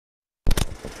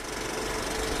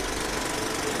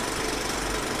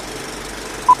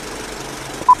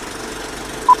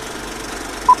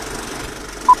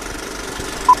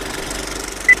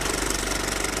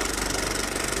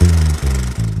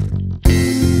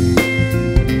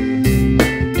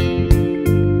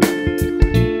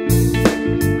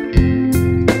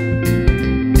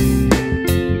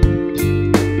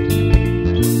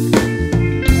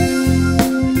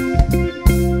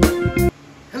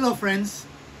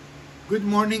Good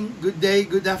morning, good day,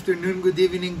 good afternoon, good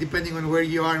evening, depending on where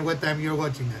you are and what time you're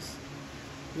watching us.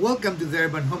 Welcome to the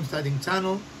Urban Homesteading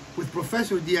channel with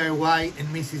Professor DIY and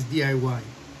Mrs. DIY.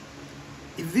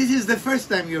 If this is the first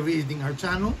time you're visiting our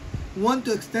channel, we want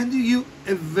to extend to you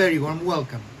a very warm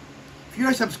welcome. If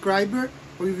you're a subscriber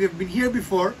or if you've been here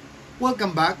before,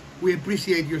 welcome back. We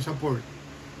appreciate your support.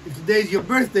 If today is your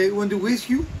birthday, we want to wish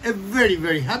you a very,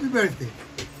 very happy birthday.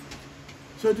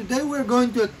 So today we're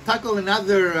going to tackle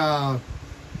another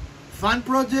fun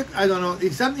project. I don't know,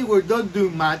 it's something we don't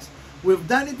do much. We've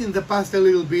done it in the past a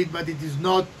little bit, but it is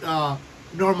not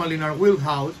normal in our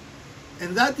wheelhouse.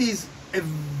 And that is a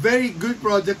very good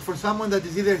project for someone that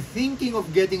is either thinking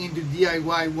of getting into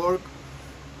DIY work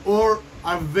or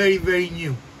are very, very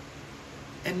new.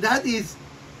 And that is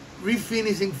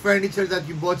refinishing furniture that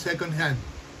you bought secondhand.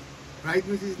 Right,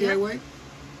 Mrs. Yep. DIY?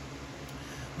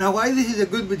 Now, why this is a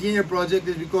good beginner project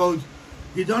is because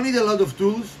you don't need a lot of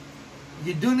tools,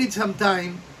 you do need some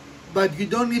time, but you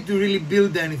don't need to really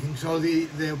build anything. So the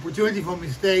opportunity for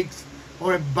mistakes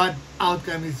or a bad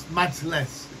outcome is much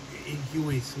less if you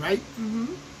wish, right?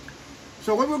 Mm-hmm.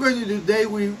 So what we're going to do today,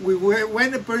 we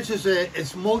went to purchase a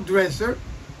small dresser,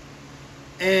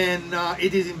 and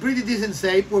it is in pretty decent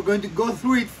shape. We're going to go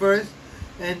through it first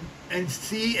and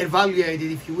see, evaluate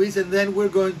it if you wish, and then we're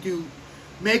going to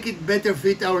make it better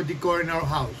fit our decor in our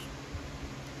house.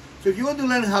 So if you want to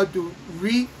learn how to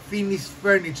refinish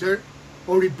furniture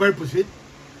or repurpose it,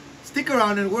 stick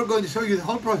around and we're going to show you the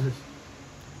whole process.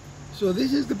 So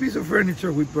this is the piece of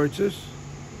furniture we purchased,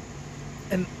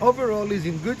 and overall is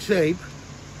in good shape,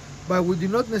 but we do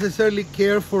not necessarily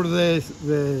care for the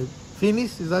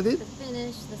finish. Is that it? The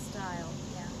finish, the style,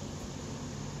 yeah.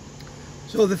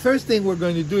 So the first thing we're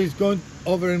going to do is go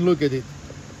over and look at it.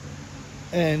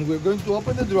 And we're going to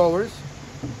open the drawers,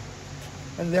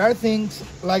 and there are things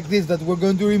like this that we're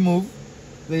going to remove.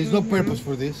 There is no purpose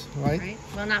for this, right? Right.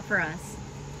 Well, not for us.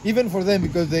 Even for them,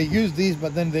 because they used this,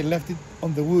 but then they left it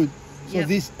on the wood. So Yep.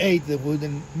 this ate the wood,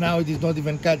 and now it is not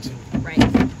even catching. Right.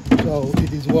 So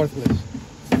it is worthless.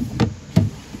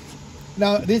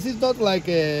 Now, this is not like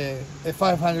a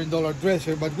 $500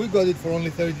 dresser, but we got it for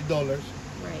only $30.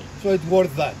 Right. So it's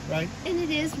worth that, right? And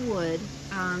it is wood.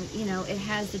 You know, it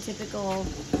has the typical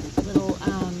little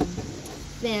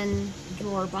thin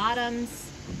drawer bottoms.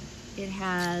 It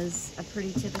has a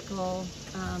pretty typical,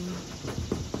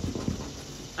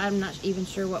 I'm not even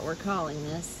sure what we're calling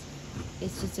this.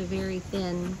 It's just a very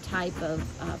thin type of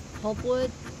pulpwood,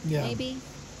 Yeah. maybe.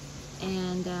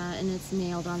 And it's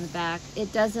nailed on the back.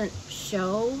 It doesn't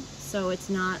show, so it's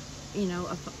not, you know,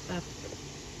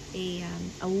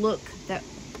 a look that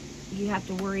you have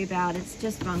to worry about. It's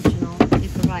just functional.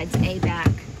 It provides a back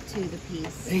to the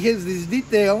piece. It has this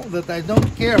detail that I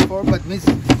don't care for, but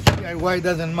Mrs. DIY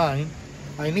doesn't mind.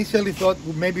 I initially thought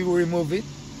maybe we remove it.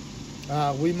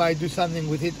 We might do something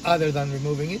with it other than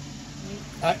removing it.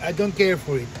 I don't care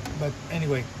for it, but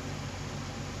anyway.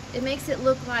 It makes it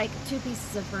look like two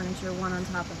pieces of furniture, one on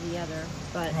top of the other.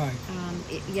 But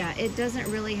Right. yeah, it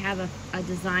doesn't really have a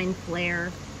design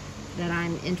flair that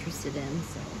I'm interested in.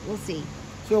 So we'll see.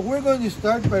 So we're going to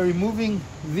start by removing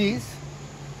this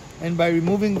and by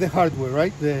removing the hardware,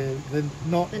 right?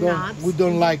 knobs. We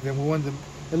don't like them. We want them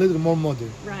a little more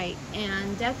modern. Right,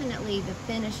 and definitely the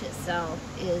finish itself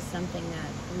is something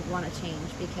that we want to change,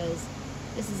 because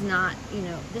this is not, you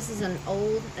know, this is an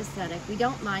old aesthetic. We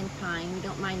don't mind pine, we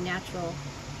don't mind natural,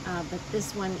 but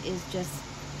this one is just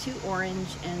too orange,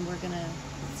 and we're gonna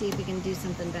see if we can do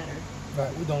something better.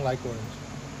 Right, we don't like orange.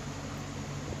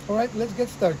 All right, let's get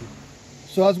started.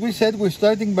 So as we said, we're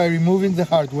starting by removing the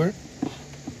hardware,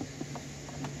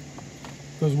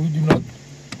 because we do not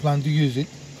plan to use it.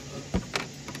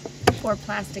 Or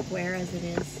plasticware as it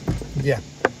is. Yeah,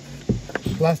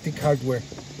 plastic hardware.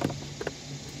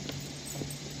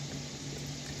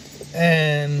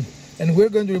 And we're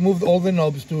going to remove all the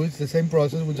knobs too. It's the same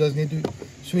process. We just need to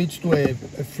switch to a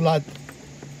flat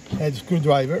head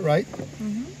screwdriver, right?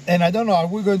 Mm-hmm. And I don't know, are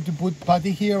we going to put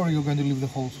putty here, or are you going to leave the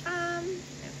holes?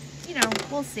 You know,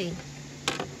 we'll see.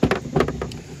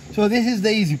 So this is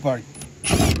the easy part.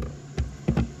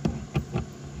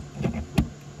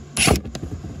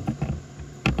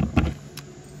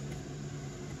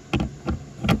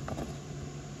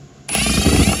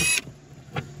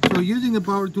 So using a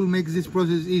power tool makes this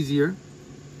process easier,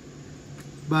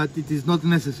 but it is not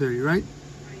necessary, right?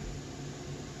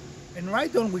 And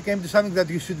right on, we came to something that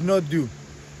you should not do.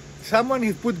 Someone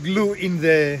has put glue in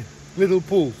the little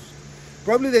pools.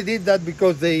 Probably they did that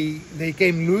because they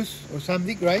came loose or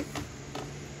something, right?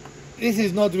 This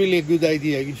is not really a good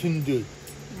idea. You shouldn't do it.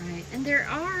 Right. And there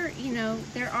are, you know,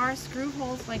 there are screw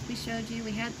holes like we showed you.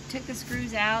 We took the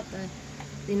screws out.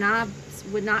 The knobs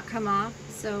would not come off,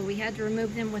 so we had to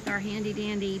remove them with our handy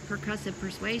dandy percussive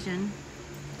persuasion.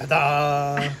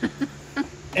 Ta-da!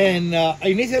 And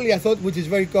initially I thought, which is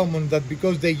very common, that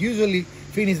because they usually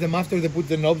finish them after they put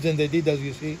the knobs, and they did, as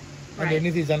you see,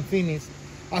 underneath is unfinished.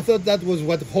 I thought that was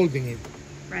what holding it.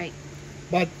 Right.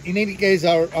 But in any case,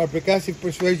 our percussive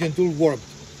persuasion tool worked.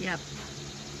 Yep.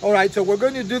 All right, so we're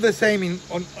going to do the same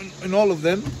on all of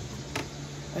them,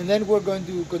 and then we're going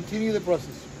to continue the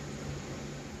process.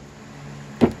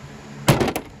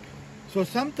 So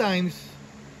sometimes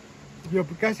your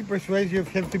percussive persuasion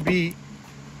have to be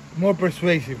more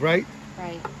persuasive, right?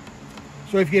 Right.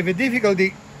 So if you have a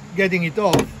difficulty getting it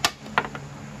off,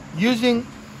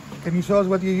 can you show us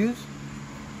what you use?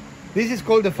 This is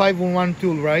called the 5-in-1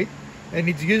 tool, right? And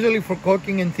it's usually for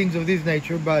caulking and things of this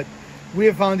nature, but we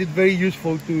have found it very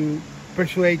useful to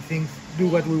persuade things, do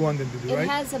what we want them to do, right? It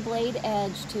has a blade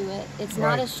edge to it. It's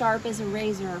not as sharp as a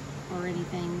razor or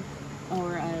anything,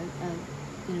 or a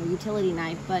utility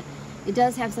knife, but it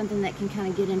does have something that can kind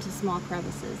of get into small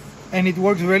crevices. And it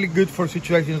works really good for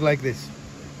situations like this.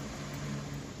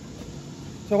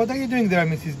 So what are you doing there,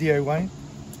 Mrs. DIY?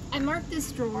 I marked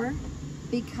this drawer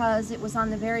because it was on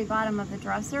the very bottom of the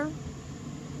dresser,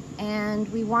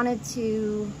 and we wanted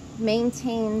to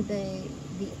maintain the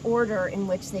order in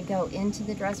which they go into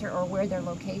the dresser, or where their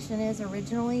location is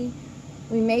originally.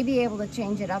 We may be able to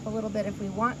change it up a little bit if we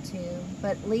want to,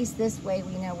 but at least this way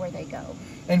we know where they go.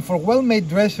 And for well-made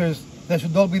dressers, they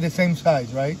should all be the same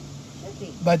size, right? Should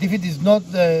be. But if it is not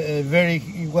a very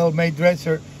well-made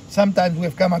dresser, sometimes we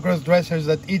have come across dressers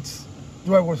that each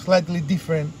drawer was slightly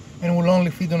different and will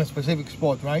only fit on a specific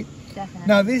spot, right? Definitely.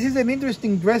 Now this is an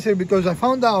interesting dresser because I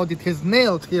found out it has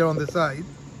nails here on the side,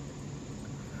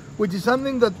 which is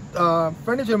something that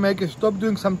furniture makers stopped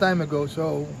doing some time ago,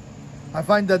 so I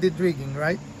find that intriguing,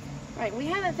 right? Right, we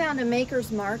haven't found a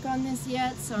maker's mark on this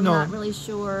yet, so I'm No. not really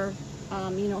sure,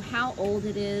 how old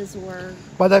it is, or...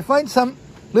 But I find some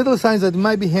little signs that it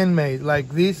might be handmade, like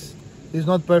this is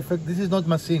not perfect, this is not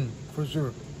machine, for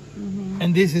sure. Mm-hmm.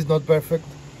 And this is not perfect.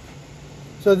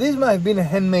 So this might have been a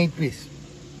handmade piece.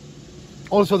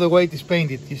 Also the way it is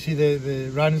painted, you see the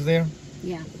runs there?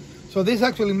 Yeah. So this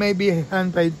actually may be a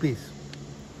hand-painted piece.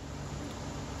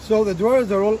 So the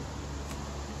drawers are all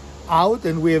out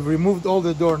and we have removed all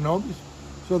the doorknobs.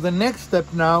 So the next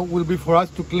step now will be for us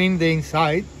to clean the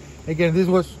inside. Again, this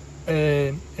was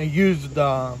a used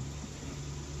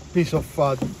piece of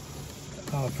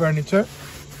furniture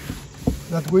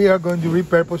that we are going to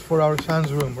repurpose for our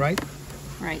son's room, right?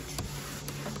 Right.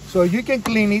 So you can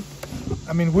clean it.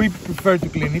 I mean, we prefer to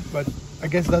clean it, but I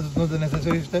guess that's not the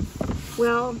necessary step.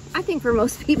 Well, I think for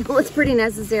most people it's pretty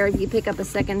necessary if you pick up a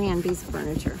secondhand piece of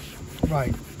furniture.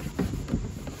 Right.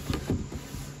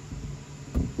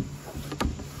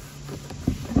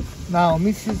 Now,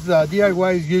 Mrs.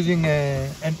 DIY is using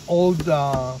an old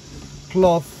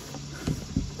cloth,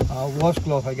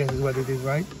 washcloth, I guess is what it is,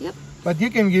 right? Yep. But you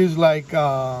can use like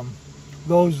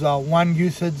those one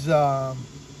usage,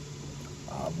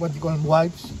 what do you call them,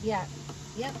 wipes? Yeah.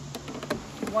 Yep.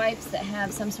 Wipes that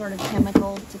have some sort of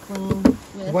chemical to clean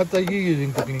with. What are you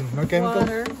using to clean? No chemical?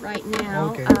 Water right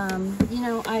now. Okay.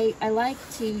 I like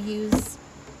to use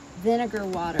vinegar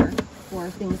water for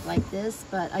things like this,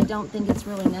 but I don't think it's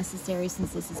really necessary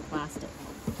since this is plastic.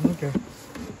 Okay.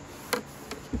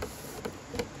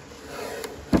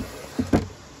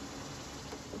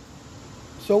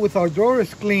 So with our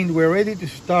drawers cleaned, we're ready to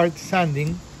start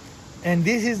sanding, and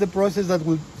this is the process that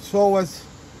will show us,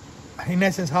 in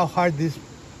essence, how hard this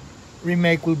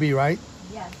remake will be, right?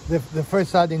 Yes. The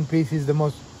first sanding piece is the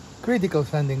most critical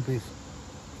sanding piece.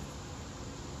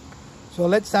 So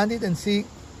let's sand it and see.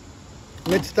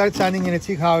 Let's start sanding and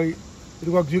see how it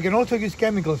works. You can also use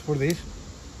chemicals for this.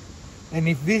 And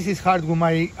if this is hard, we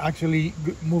might actually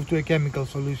move to a chemical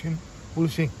solution. We'll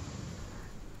see.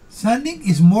 Sanding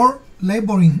is more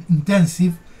labor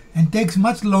intensive and takes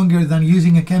much longer than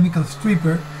using a chemical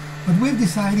stripper, but we've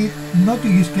decided not to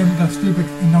use chemical strippers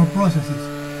in our processes.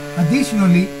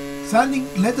 Additionally, sanding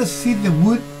lets us see the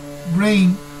wood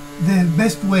grain the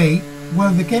best way,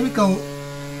 while the chemical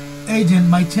agent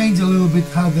might change a little bit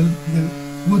how the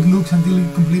wood looks until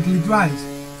it completely dries.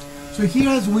 So here,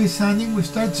 as we're sanding, we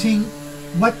start seeing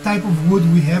what type of wood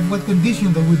we have, what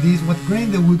condition the wood is, what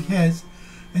grain the wood has,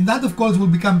 and that of course will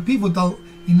become pivotal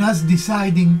in us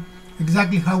deciding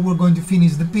exactly how we're going to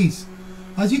finish the piece.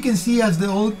 As you can see, as the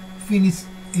old finish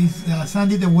is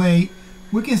sanded away,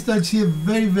 we can start see a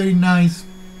very, very nice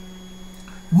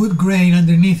wood grain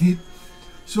underneath it.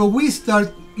 So we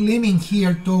start leaning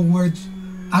here towards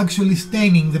actually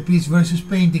staining the piece versus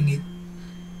painting it.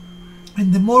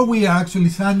 And the more we are actually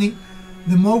sanding,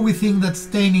 the more we think that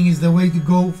staining is the way to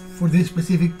go for this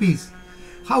specific piece.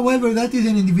 However, that is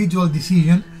an individual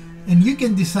decision, and you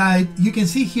can decide. You can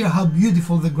see here how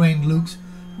beautiful the grain looks.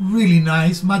 Really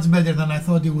nice, much better than I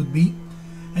thought it would be.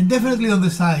 And definitely on the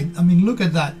side, I mean, look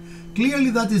at that. Clearly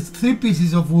that is 3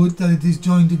 pieces of wood that it is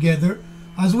joined together.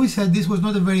 As we said, this was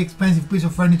not a very expensive piece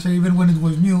of furniture even when it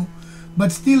was new,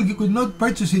 but still you could not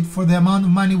purchase it for the amount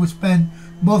of money we spent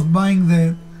both buying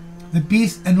the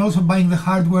piece and also buying the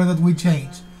hardware that we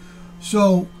changed.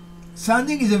 So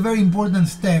sanding is a very important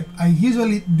step. I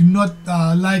usually do not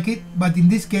like it, but in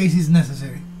this case it's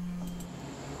necessary.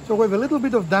 So we have a little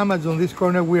bit of damage on this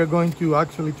corner we are going to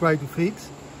actually try to fix.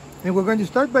 And we're going to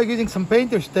start by using some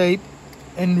painter's tape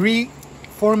and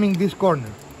reforming this corner.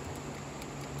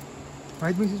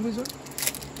 Right, Mrs. Wizard?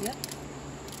 Yep.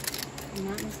 I'm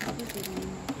not Mrs. Wizard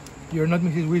anymore. You're not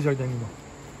Mrs. Wizard anymore.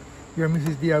 You're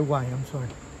Mrs. DIY, I'm sorry.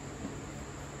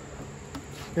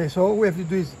 Okay, so all we have to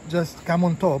do is just come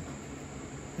on top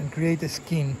and create a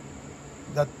skin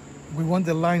that we want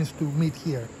the lines to meet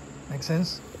here. Make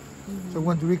sense? So we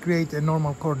want to recreate a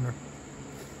normal corner.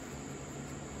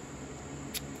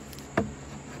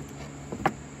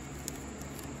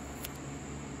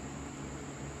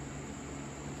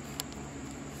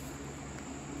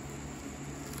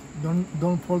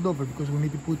 Don't fold over because we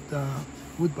need to put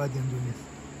wood body underneath.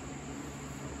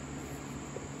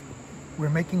 We're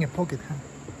making a pocket, huh?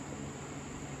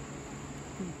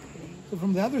 Okay. So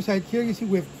from the other side here, you see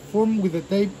we've formed with the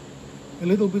tape a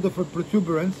little bit of a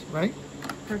protuberance, right?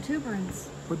 Protuberance.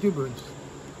 Protuberance.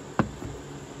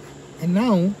 And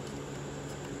now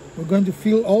we're going to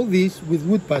fill all this with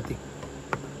wood putty.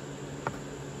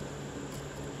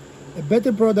 A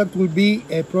better product will be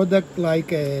a product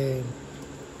like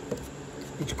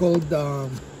it's called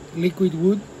liquid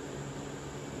wood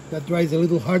that dries a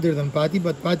little harder than putty,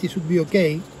 but putty should be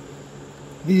okay.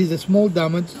 This is a small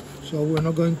damage, so we're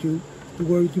not going to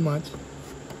worry too much.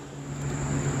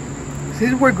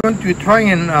 Since we're going to try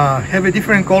and have a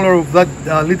different color of that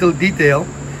little detail,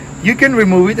 you can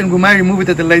remove it, and we might remove it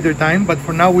at a later time, but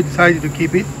for now we decided to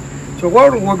keep it. So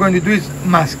what we're going to do is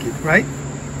mask it, right?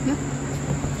 Yep.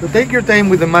 So take your time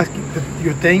with the masking,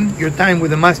 your time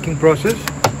with the masking process,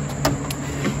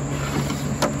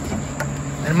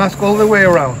 and mask all the way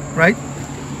around, right?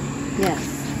 Yes.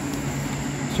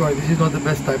 Sorry, this is not the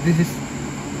best type. This is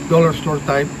dollar store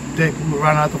type. Tape. We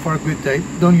ran out of our good tape.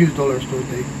 Don't use dollar store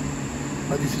tape.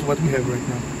 But this is what we have right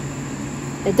now.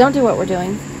 They don't do what we're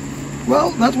doing.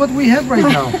 Well, that's what we have right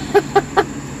now.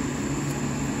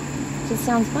 Just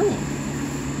sounds funny.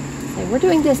 Say, we're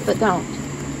doing this, but don't.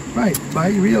 Right, buy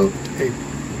real tape.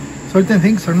 Certain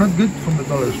things are not good from the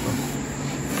dollar store.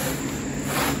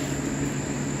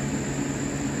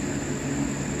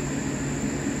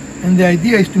 And the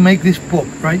idea is to make this pop,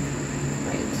 right?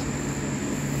 Right.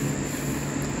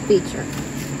 Feature.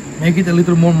 Make it a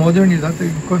little more modern, is that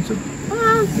the concept?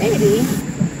 Maybe.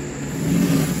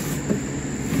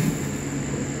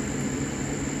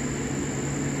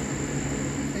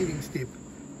 Savings tip.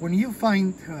 When you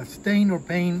find stain or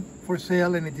paint for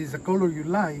sale and it is a color you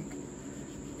like,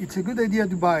 it's a good idea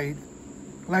to buy it.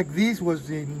 Like this was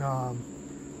in $3,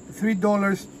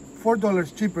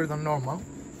 $4 cheaper than normal,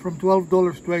 from $12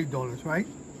 to $8, right?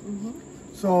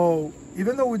 So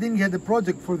even though we didn't get the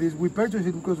project for this, we purchased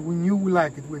it because we knew we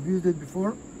liked it. We've used it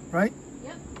before, right?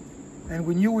 Yep. And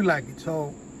we knew we liked it.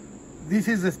 So this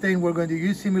is the stain we're going to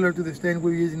use, similar to the stain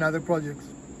we use in other projects.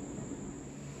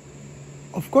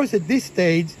 Of course, at this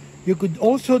stage, you could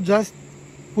also just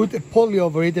put a poly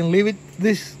over it and leave it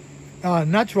this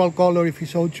natural color if you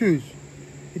so choose.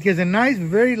 It has a nice,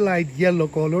 very light yellow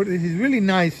color. This is really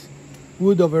nice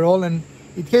wood overall, and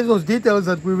it has those details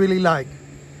that we really like.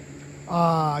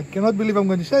 I cannot believe I'm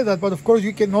going to say that, but of course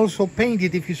you can also paint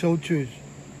it if you so choose.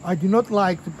 I do not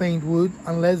like to paint wood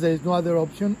unless there is no other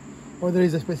option or there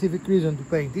is a specific reason to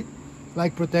paint it,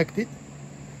 like protect it.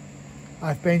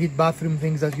 I've painted bathroom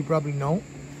things, as you probably know.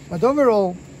 But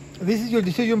overall, this is your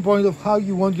decision point of how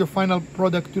you want your final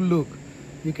product to look.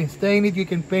 You can stain it, you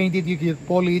can paint it, you can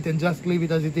poly it, and just leave it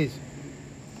as it is.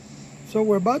 So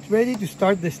we're about ready to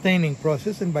start the staining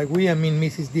process, and by we I mean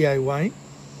Mrs. DIY.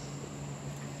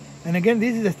 And again,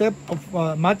 this is a step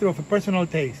of matter of a personal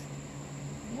taste.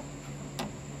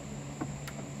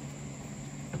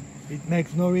 It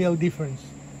makes no real difference.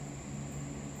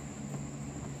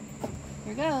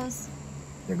 Here goes.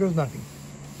 There goes nothing.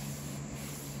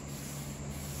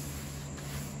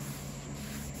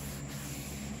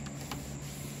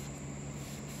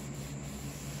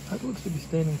 That looks to be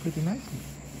staining pretty nicely.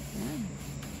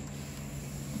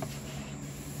 Yeah.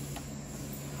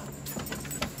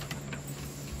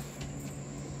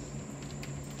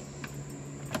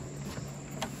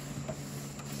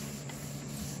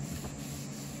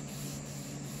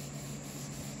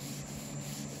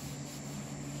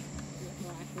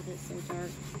 because it's so dark.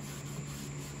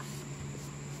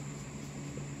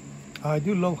 I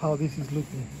do love how this is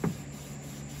looking.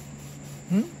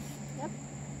 Yep.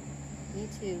 Me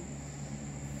too.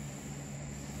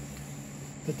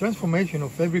 The transformation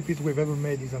of every piece we've ever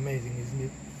made is amazing, isn't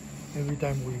it? Every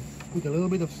time we put a little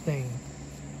bit of stain,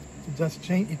 it just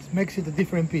change. It makes it a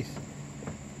different piece.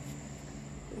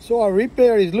 So our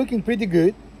repair is looking pretty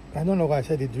good. I don't know why I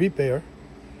said it's repair.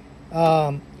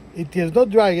 It has not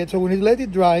dried yet, so we need to let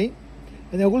it dry,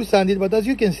 and then we'll sand it. But as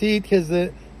you can see, it has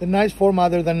a nice form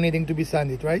other than needing to be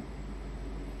sanded, right?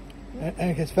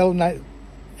 And it has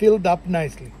filled up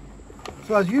nicely.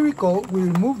 So as you recall, we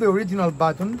removed the original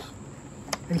buttons,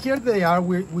 and here they are.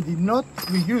 We did not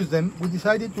reuse them. We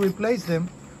decided to replace them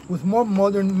with more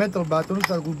modern metal buttons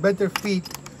that will better fit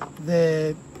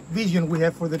the vision we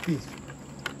have for the piece.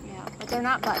 Yeah, but they're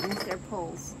not buttons, they're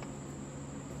pulls.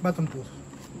 Button pulls.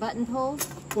 Button pulls?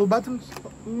 Pull buttons?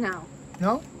 No.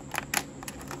 No?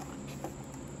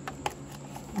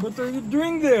 What are you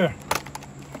doing there?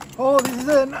 Oh, this is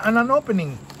an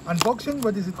opening. Unboxing?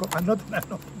 What is it called? Not an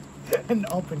opening. An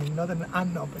opening, not an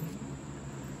unopening.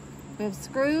 We have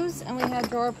screws and we have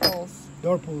door pulls.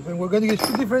 Door pulls. And we're going to use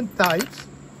two different types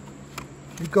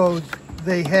because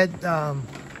they had, the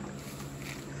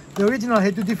original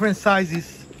had two different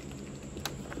sizes,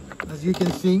 as you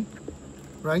can see,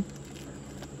 right?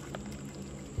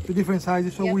 Two different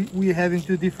sizes, so yep. we're having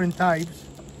two different types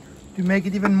to make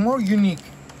it even more unique.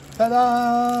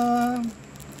 Ta-da!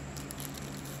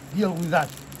 Deal with that.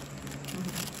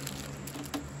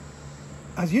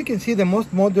 As you can see, the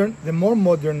more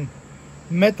modern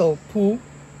metal pull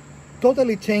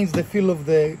totally changed the feel of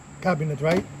the cabinet,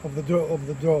 right? Of the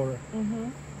drawer.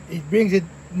 It brings it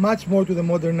much more to the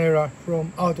modern era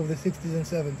from out of the 60s and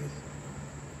 70s.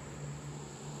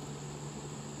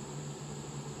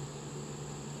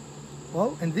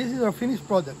 Well, and this is our finished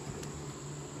product.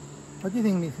 What do you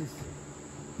think, Mrs.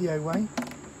 DIY?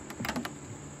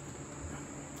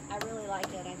 I really like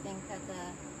it. I think that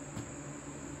the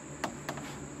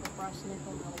brush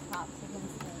nickel really pops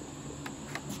against the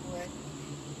wood.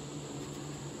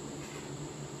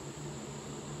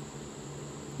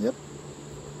 Yep.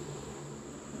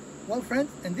 Well, friends,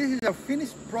 and this is our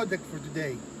finished product for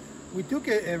today. We took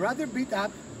a rather beat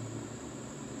up,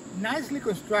 nicely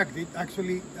constructed,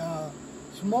 actually,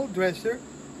 small dresser,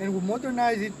 and we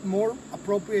modernized it more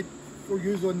appropriate for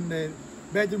use on the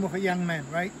bedroom of a young man,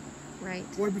 right? Right.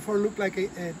 Where before looked like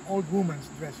an old woman's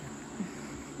dresser.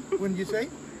 Wouldn't you say?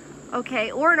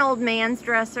 Okay, or an old man's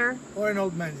dresser. Or an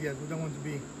old man's, yes. We don't want to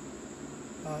be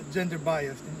gender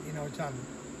biased in our channel.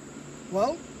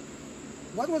 Well,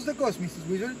 what was the cost, Mrs.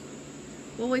 Wizard?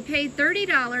 Well, we paid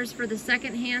 $30 for the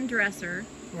second-hand dresser.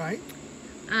 Right.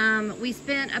 We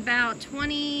spent about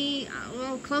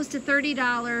close to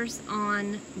 $30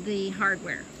 on the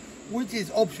hardware. Which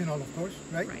is optional, of course,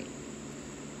 right? Right.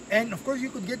 And of course, you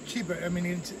could get cheaper. I mean,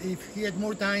 if he had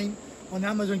more time on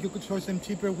Amazon, you could source them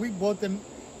cheaper. We bought them,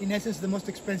 in essence, the most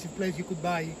expensive place you could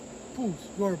buy pools,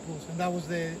 drawer pools, and that was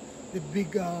the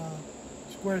big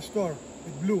square store,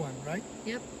 the blue one, right?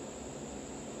 Yep.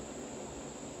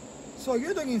 So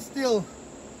you're talking still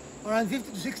around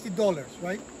 $50 to $60,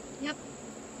 right? Yep.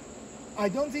 I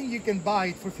don't think you can buy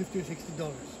it for $50 or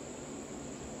 $60.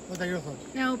 What are your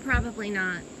thoughts? No, probably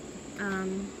not.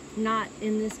 Not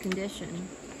in this condition.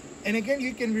 And again,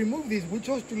 you can remove this. We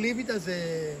chose to leave it as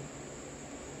an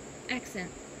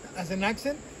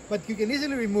accent, but you can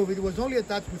easily remove it. It was only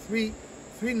attached with three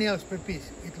nails per piece,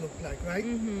 it looked like, right?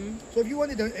 Mm-hmm. So if you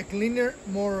wanted a cleaner,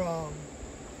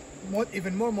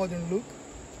 even more modern look,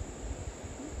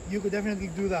 you could definitely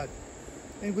do that.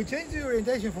 And we changed the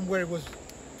orientation from where it was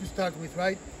to start with,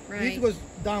 right? Right. This was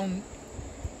down.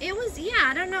 It was, yeah,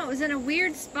 I don't know. It was in a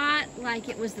weird spot, like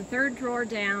it was the third drawer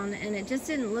down, and it just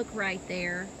didn't look right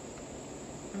there.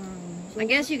 I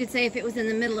guess you could say if it was in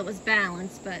the middle, it was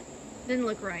balanced, but didn't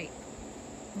look right.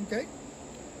 Okay,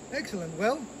 excellent.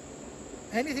 Well,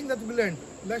 anything that we learned,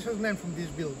 lessons learned from this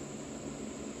build?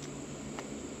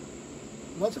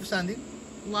 Lots of sanding.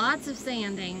 Lots of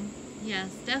sanding.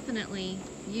 Yes, definitely.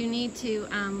 You need to,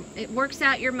 it works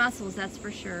out your muscles, that's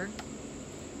for sure.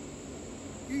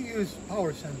 You use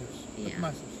power sanders, with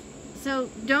muscles. So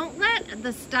don't let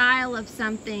the style of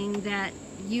something that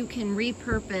you can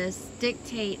repurpose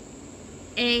dictate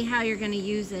A, how you're going to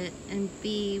use it, and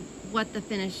B, what the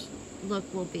finished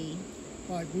look will be.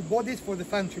 Right, we bought this for the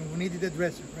function. We needed a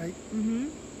dresser, right? Mm-hmm.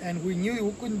 And we knew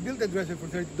we couldn't build a dresser for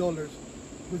 $30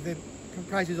 with the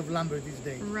prices of lumber these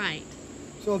days. Right.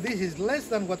 So this is less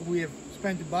than what we have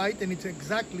spent to buy it, and it's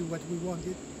exactly what we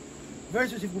wanted.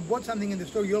 Versus if we bought something in the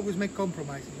store, you always make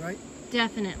compromises, right?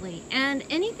 Definitely. And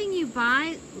anything you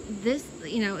buy, this,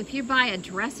 if you buy a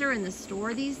dresser in the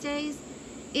store these days,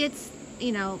 it's,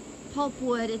 pulp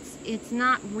wood. It's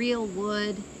not real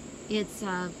wood. It's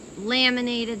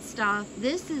laminated stuff.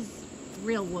 This is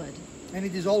real wood. And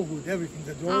it is all wood, everything.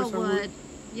 The drawers All are wood. wood.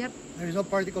 Yep. There is no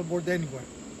particle board anywhere.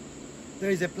 There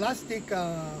is a plastic,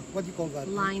 what do you call that?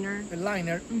 Liner. A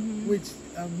liner, which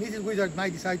Mrs. Wizard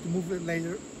might decide to move it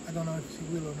later. I don't know if she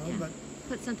will or not, Yeah. but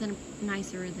Put something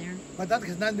nicer in there. that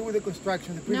has nothing to do with the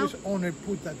construction. The previous Nope. owner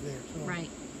put that there. So Right.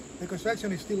 the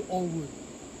construction is still all wood.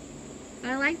 But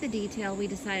I like the detail we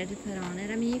decided to put on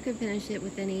it. I mean, you could finish it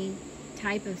with any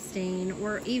type of stain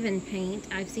or even paint.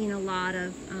 I've seen a lot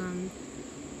of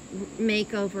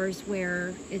makeovers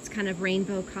where it's kind of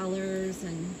rainbow colors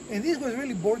And this was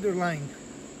really borderline.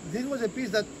 This was a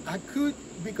piece that I could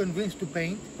be convinced to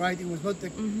paint, right? It was not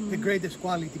the greatest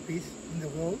quality piece in the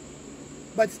world,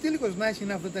 but still it was nice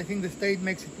enough that I think the state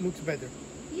makes it looks better.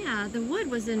 yeah, the wood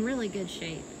was in really good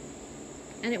shape.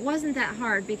 And it wasn't that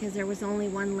hard because there was only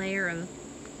one layer of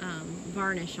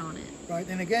varnish on it. Right,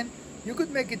 and again, you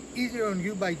could make it easier on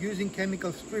you by using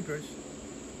chemical strippers.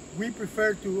 We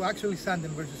prefer to actually sand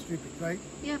them versus strip it, right?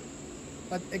 Yep.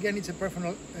 But again, it's a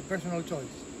personal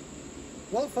choice.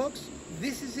 Well, folks,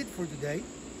 this is it for today.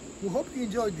 We hope you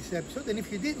enjoyed this episode, and if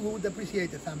you did, we would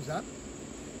appreciate a thumbs up.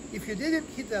 If you didn't,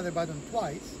 hit the other button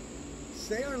twice.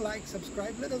 Say or like,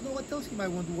 subscribe, let us know what else you might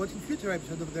want to watch in future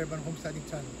episodes of the Urban Homesteading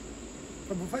Channel.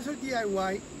 From Professor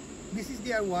DIY, Mrs.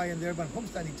 DIY, and the Urban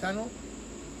Homesteading Channel,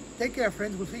 take care,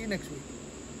 friends. We'll see you next week.